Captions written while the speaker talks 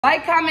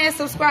Like, comment,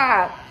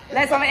 subscribe.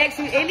 I'm gonna ask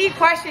you any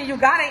question, you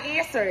gotta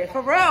answer it.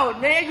 For real.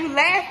 Then you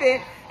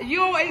laughing.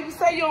 You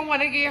say you don't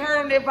want to get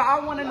hurt on it, but I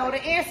want to know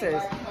the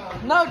answers.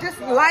 No, just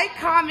like,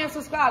 comment,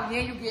 subscribe.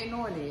 Then you getting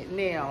on it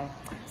now.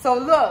 So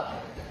look,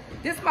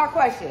 this is my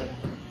question.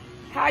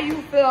 How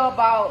you feel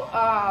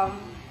about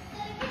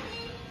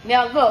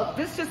now look,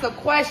 this is just a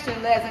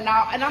question, Les, and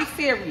I'm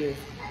serious.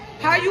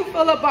 How you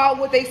feel about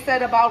what they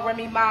said about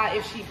Remy Ma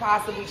if she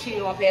possibly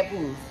cheated on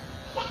Papoose?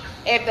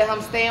 After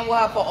him staying with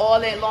her for all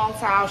that long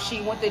time, she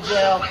went to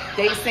jail.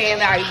 They saying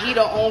that he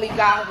the only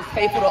guy who was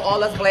faithful to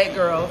all us black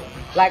girls,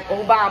 like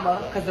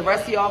Obama, because the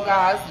rest of y'all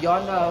guys,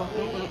 y'all know.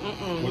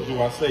 What do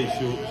I say?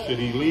 Should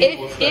he leave?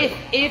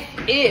 If,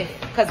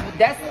 because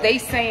they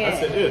saying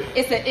that's an if.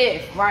 It's an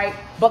if, right?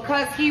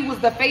 Because he was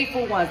the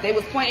faithful ones. They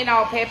was pointing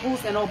out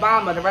Papoose and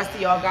Obama. The rest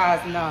of y'all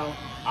guys know.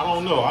 I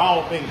don't know. I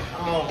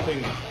don't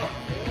think.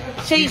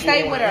 She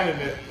stayed with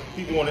her.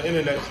 People on the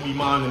internet should be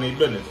minding their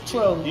business.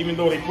 True. Even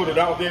though they put it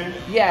out there.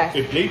 Yeah.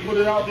 If they put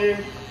it out there,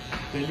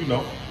 then you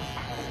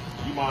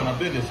mind our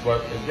business.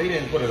 But if they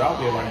didn't put it out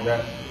there like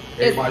that,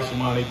 everybody should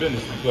mind their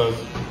business, because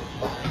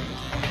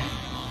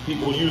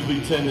people usually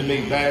tend to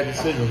make bad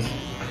decisions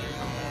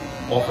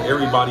off of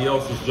everybody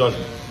else's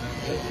judgment.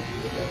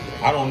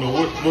 I don't know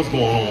what's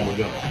going on with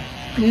them.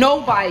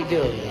 Nobody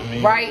do,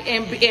 right?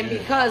 And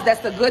because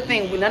that's the good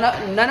thing. None of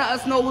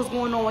us know what's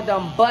going on with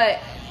them, but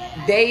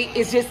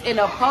it's just in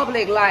the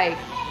public, like,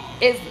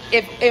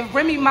 if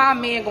Remy Ma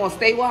man gonna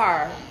stay with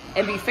her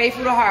and be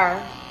faithful to her,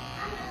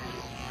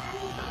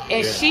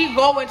 and she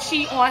go and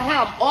cheat on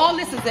him, all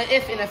this is an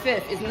if and a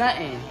fifth. It's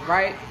nothing,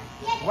 right?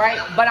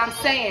 But I'm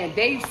saying,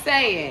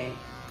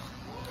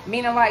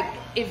 meaning like,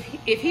 if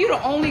he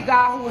the only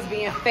guy who was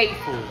being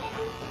faithful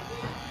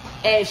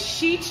and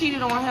she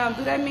cheated on him,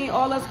 do that mean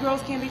all us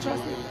girls can't be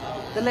trusted?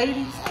 The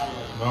ladies?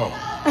 No.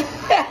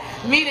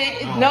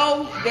 Meaning,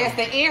 no, that's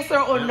the answer,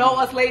 or no,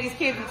 us ladies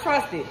can't be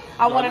trusted.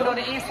 I want to know the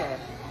answer.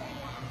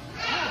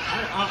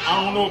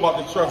 I don't know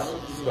about the trust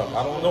stuff.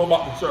 I don't know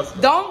about the trust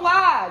stuff. Don't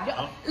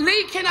lie.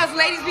 Lee, can us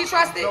ladies be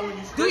trusted?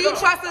 Do you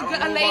trust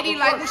a lady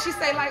like when she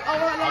say like, oh,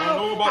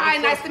 hello, hi,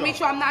 nice to meet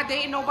you, I'm not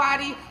dating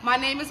nobody, my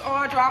name is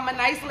Audra, I'm a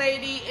nice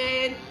lady,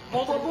 and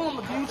boom, boom,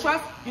 boom. Do you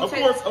trust?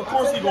 Of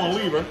course he gonna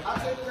leave her.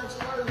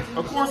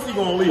 Of course he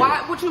gonna leave her.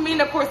 Why? What you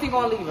mean, of course he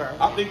gonna leave her?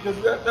 I think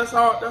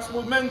that's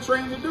what men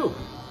train to do.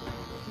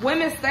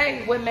 Women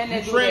stay with men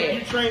that do that.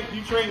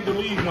 You train to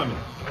leave women.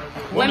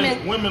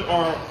 Women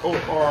are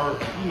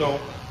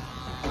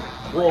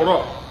brought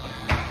up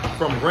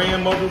from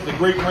grandmothers to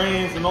great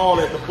grands and all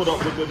that to put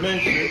up with the men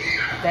shit.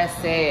 That's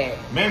sad.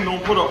 Men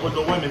don't put up with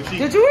the women cheating.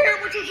 Did you hear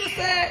what you just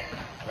said?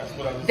 That's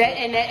what I just said.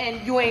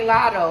 And you ain't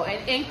lie though.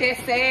 And ain't that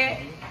sad?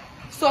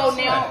 So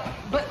now,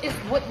 but it's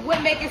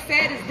what make it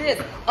sad is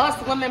this: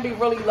 us women be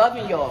really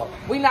loving y'all.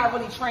 We not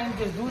really trained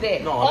to just do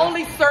that. No,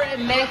 only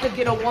certain men could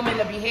get a woman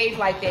to behave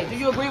like that. Do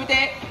you agree with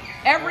that?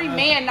 Every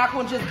man not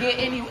gonna just get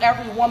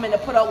every woman to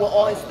put up with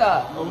all his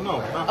stuff. Oh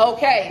no.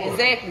 Okay,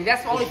 exactly.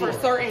 That's only for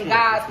certain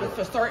guys, but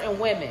for certain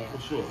women.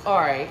 For sure. All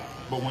right.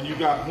 But when you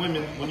got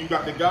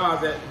the guys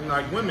that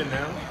like women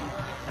now.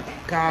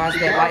 Guys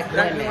that like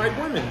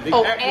women. They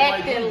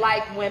acting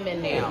like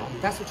women now.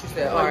 That's what you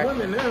said. Like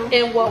women now.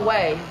 In what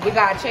way? We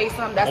gotta chase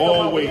them. That's the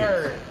one we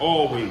heard.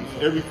 Always.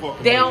 Every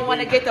fucking. They don't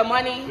want to get the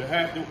money. To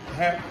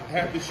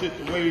have the shit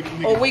the way these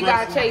niggas or we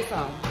gotta chase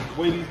them.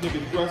 The way these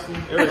niggas dressing.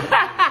 Everything.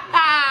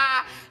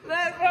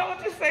 Let's know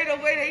what you say.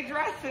 The way they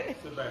dress it.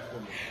 Sit back for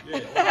me. Yeah,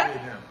 all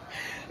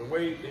the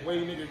way down. The way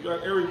niggas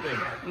dress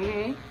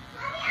everything.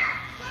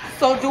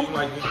 So seem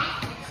like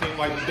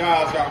the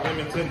guys got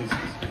women tendencies.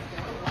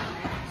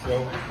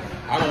 So,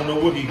 I don't know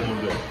what he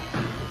gonna do.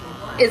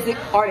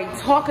 Are they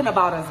talking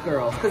about us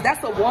girls? Because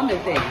that's a woman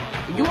thing.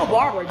 You a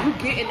barber, you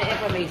getting the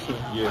information.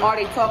 Yeah. Are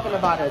they talking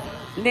about us?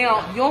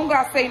 Now, you don't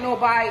gotta say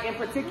nobody in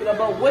particular,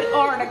 but what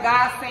are the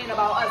guys saying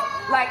about us?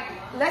 Like,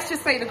 let's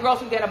just say the girls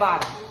from Dead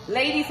About It.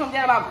 Ladies from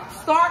Dead About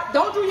It.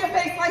 Don't do your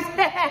face like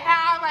that.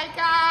 Oh my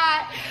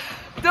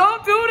God.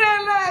 Don't do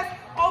that,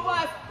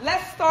 Les.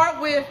 Let's start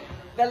with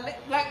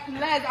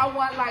Les, I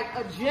want like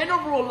a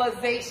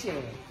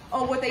generalization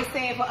of what they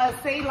saying for us.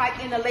 Say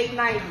like in the late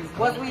 90s.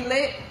 Was we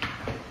lit?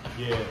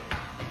 Yeah.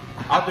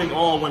 I think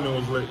all women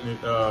was lit in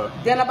the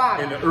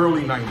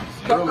early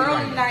 90s. The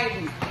early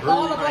 90s.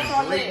 All of us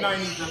are lit. Late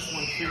 90s, that's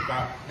when shit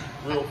got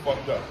real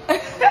fucked up.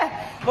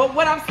 But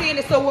what I'm saying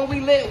is, so when we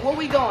lit, what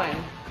we doing?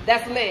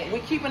 That's lit. We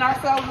keeping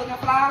ourselves looking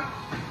fly?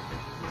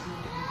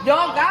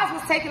 Y'all guys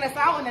was taking us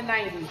out in the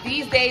 90s.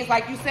 These days,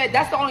 like you said,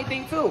 that's the only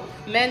thing too.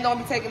 Men don't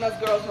be taking us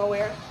girls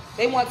nowhere.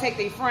 They want to take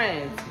their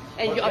friends.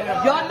 And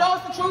y'all know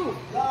it's the truth.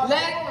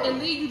 Let and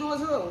Lee, you do it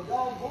too.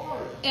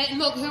 And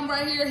look, him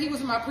right here, he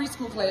was in my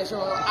preschool class,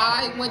 y'all.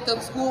 I went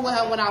to school with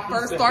him when I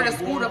first started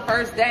school the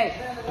first day.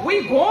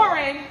 We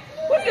boring.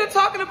 What are you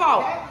talking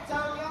about?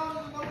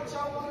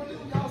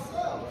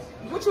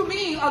 What you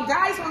mean? A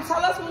guy's gonna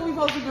tell us what we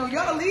supposed to do.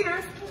 Y'all the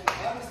leaders.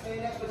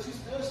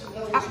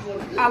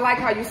 I like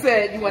how you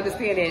said you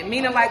understand it.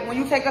 Meaning like when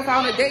you take us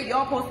out on a date,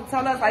 y'all supposed to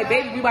tell us like,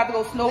 baby, we about to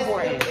go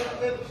snowboarding.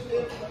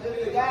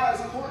 If the guy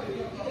is important,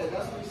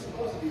 that's what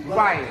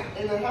Right.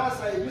 And in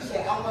hindsight, if you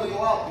say, I want to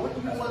go out, what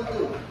do you want to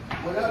do?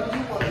 Whatever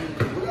you want to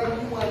do. Whatever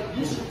you want,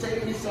 you should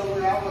take me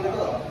somewhere I want to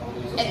go.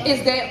 And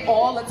is that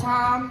all the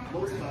time?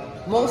 Most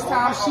times. Most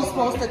times she's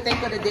supposed to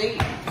think of the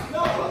date?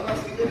 No,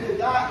 unless if the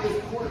guy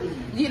is courting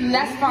you. Yeah,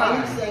 that's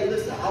fine. You say,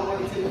 listen, I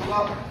want to take you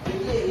out,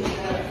 then yeah, you should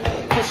have a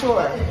plan. For sure.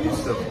 But if you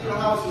sit in the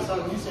house or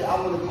something, you say, I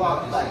want to go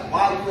out, like,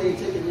 why you ain't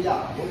taking me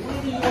out? Well,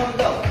 where do you want to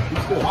go?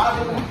 Why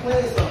didn't you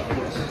plan something?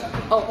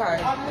 Okay.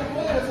 I didn't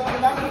plan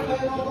something, I didn't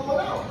plan on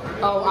going out.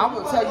 Oh, I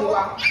will tell you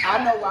why.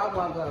 I know why I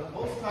want to go.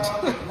 Most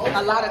times,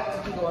 A lot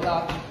of people go a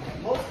lot.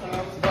 most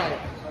times, Right.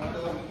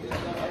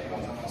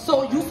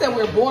 So you said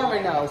we're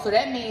boring though. So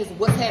that means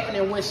what's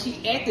happening when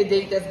she at the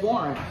date that's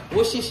boring?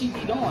 What should she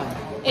be doing?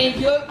 And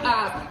you're,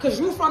 cause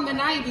you from the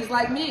 90s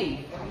like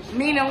me.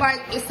 Meaning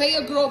like, say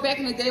a girl back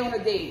in the day on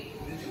a date.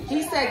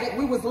 He said that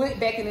we was lit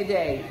back in the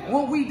day.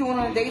 What we doing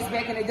on dates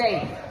back in the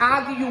day?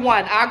 I'll give you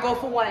one. I'll go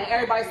for one. And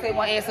everybody say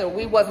one answer.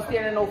 We wasn't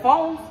staring at no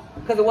phones.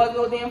 Because it wasn't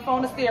no damn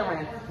phone to stare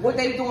in. What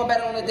they doing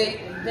better on a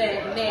date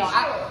than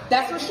now?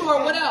 That's for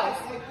sure. What else?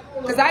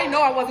 Because I didn't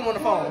know I wasn't on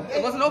the phone.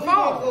 It wasn't no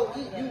phone.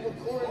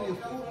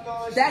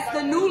 That's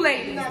the new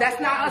ladies.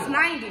 That's not us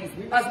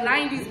 90s. Us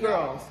 90s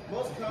girls.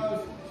 most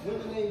times,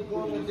 women ain't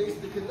going on dates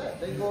to connect.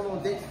 They going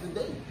on dates to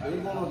date. They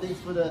going on dates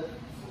for the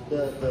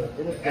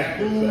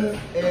food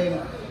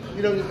and,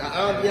 you know, the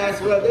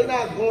ambiance, whatever. They're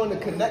not going to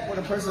connect with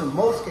a person in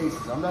most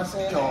cases. I'm not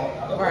saying all,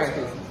 but most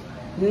cases.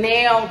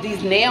 Now,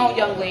 these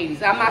young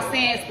ladies, I'm not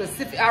saying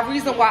specific. The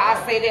reason why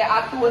I say that,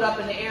 I threw it up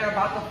in the air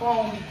about the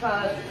phone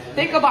because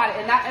think about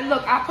it. And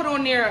look, I put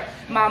on there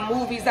my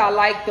movies I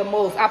like the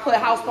most. I put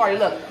House Party.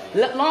 Look,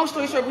 long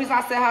story short, the reason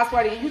I said House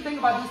Party, and you think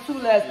about these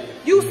two Les,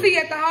 you see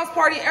at the house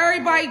party,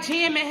 everybody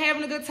jamming,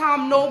 having a good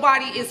time.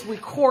 Nobody is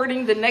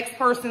recording the next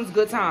person's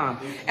good time.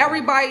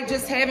 Everybody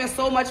just having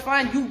so much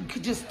fun. You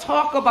could just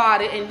talk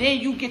about it, and then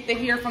you get to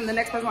hear from the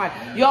next person like,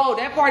 yo,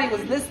 that party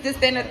was this,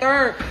 that, and the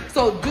third.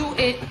 So do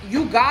it.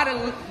 You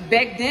gotta,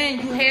 back then,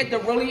 you had to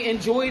really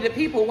enjoy the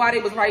people while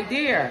they was right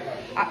there.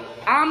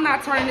 I'm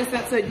not turning this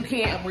into you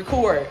can't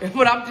record,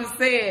 but I'm just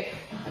saying,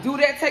 do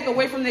that take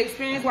away from the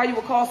experience why you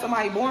would call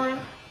somebody boring?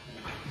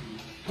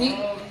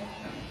 No,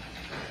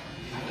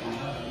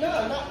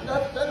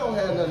 that don't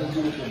have nothing to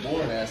do with the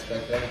boring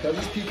aspect of it. Because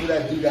there's people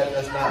that do that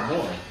that's not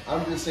boring.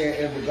 I'm just saying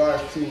in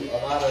regards to a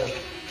lot of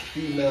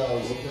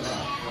females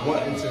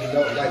wanting to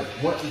know, like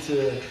wanting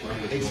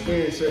to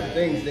experience certain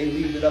things, they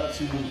leave it up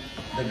to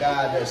the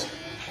guy that's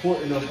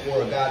courting them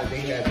or a guy that they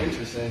have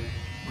interest in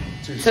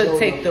to show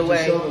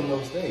them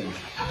those things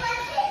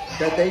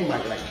that they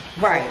might like.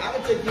 Right. So I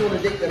can take you on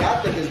a date that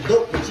I think is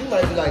dope, but you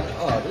might be like,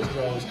 oh, this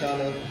girl is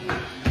kind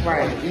of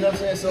right. You know what I'm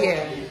saying? So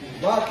yeah.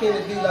 Why can't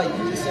it be like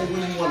you just say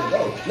where you want to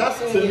go? Not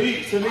saying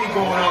to me, going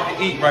out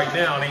to eat right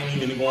now ain't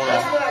even going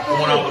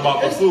out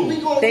about the food.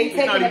 It's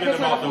not even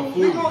about the food.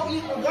 We're gonna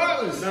eat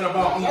regardless. It's not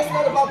about eating. That's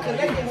not about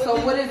connecting with So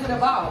people. what is it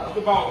about? It's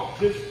about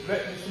just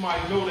letting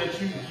somebody know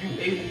that you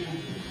able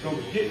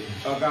to get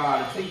a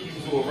guy to take you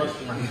to a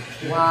restaurant.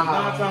 Wow.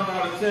 9 times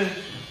out of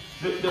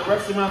 10, the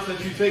restaurants that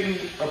you're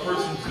taking a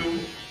person to,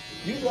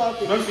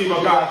 especially if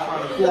a guy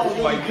trying to court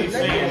you like they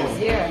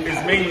saying,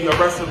 is mainly a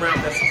restaurant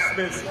that's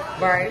expensive.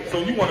 Right. So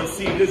you want to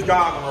see this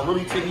guy gonna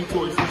really take you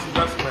to an expensive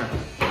restaurant.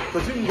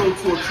 Because you can go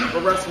to a cheaper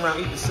restaurant,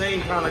 eat the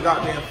same kind of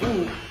goddamn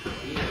food.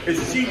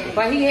 It's cheap.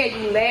 But he had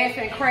you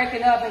laughing,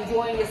 cracking up,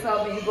 enjoying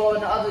yourself, and you go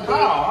on the other day. Oh,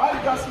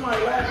 I got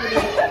somebody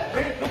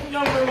laughing. Them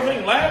young girls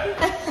ain't laughing.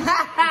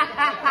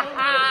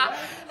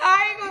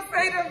 I ain't gonna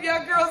say them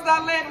young girls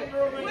not laughing.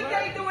 What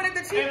they doing at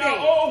the cheap And date?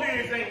 our old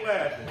heads ain't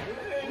laughing.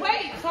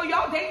 Wait, so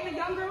y'all dating the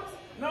young girls?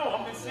 No,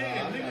 I'm just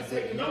saying, niggas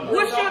taking young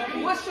girls.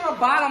 What's your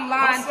bottom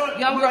line,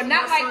 young girl?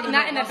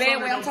 Not in a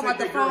bad way. I'm talking about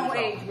the phone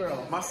age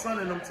girl. My son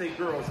and them take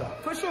girls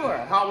out. For sure.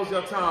 How was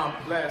your time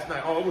last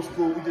night? Oh, it was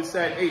cool. We just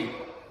sat and ate.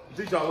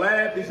 Did y'all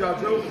laugh? Did y'all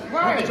joke?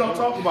 Right. What did y'all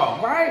talk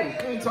about? Right.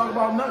 We ain't talking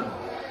about nothing.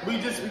 We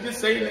just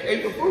sat and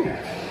ate the food.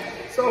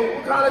 So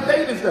what kind of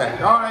date is that?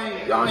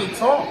 Y'all ain't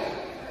talk.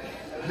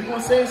 We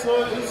gonna say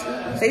so.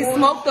 They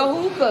smoked the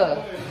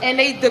hookah, and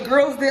the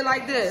girls did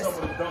like this.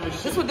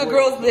 This is what the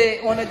girls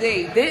did on a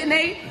date, didn't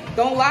they?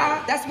 Don't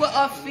lie. That's what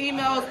us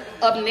females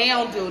of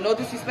now do. No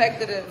disrespect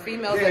to the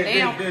females of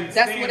now.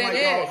 That's what it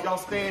is. Y'all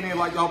staying there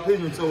like y'all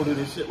pigeon-toed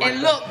and shit. Like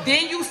and look,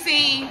 then you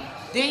seen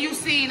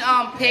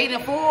Paid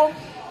in Full.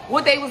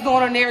 What they was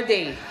doing on their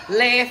date,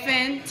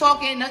 laughing,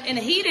 talking, and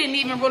he didn't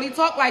even really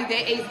talk like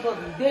that. Ace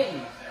Boogie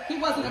didn't. He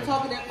wasn't a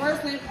talkative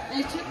person,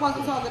 and Chick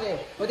wasn't talkative,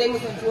 but they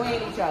was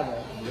enjoying each other.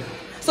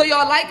 So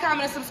y'all like,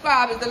 comment, and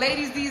subscribe. Is the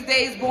ladies these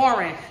days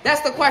boring? That's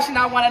the question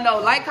I want to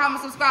know. Like,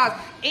 comment, subscribe.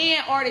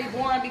 And are they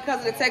boring because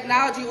of the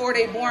technology, or are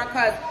they boring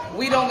because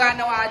we don't got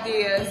no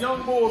ideas? The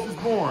young bulls is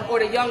boring. Or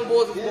the young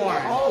bulls is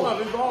boring. All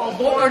of it's all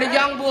boring. Or the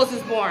young bulls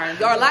is boring.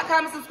 Y'all like,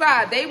 comment,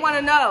 subscribe. They want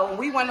to know.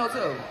 We want to know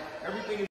too. Everything is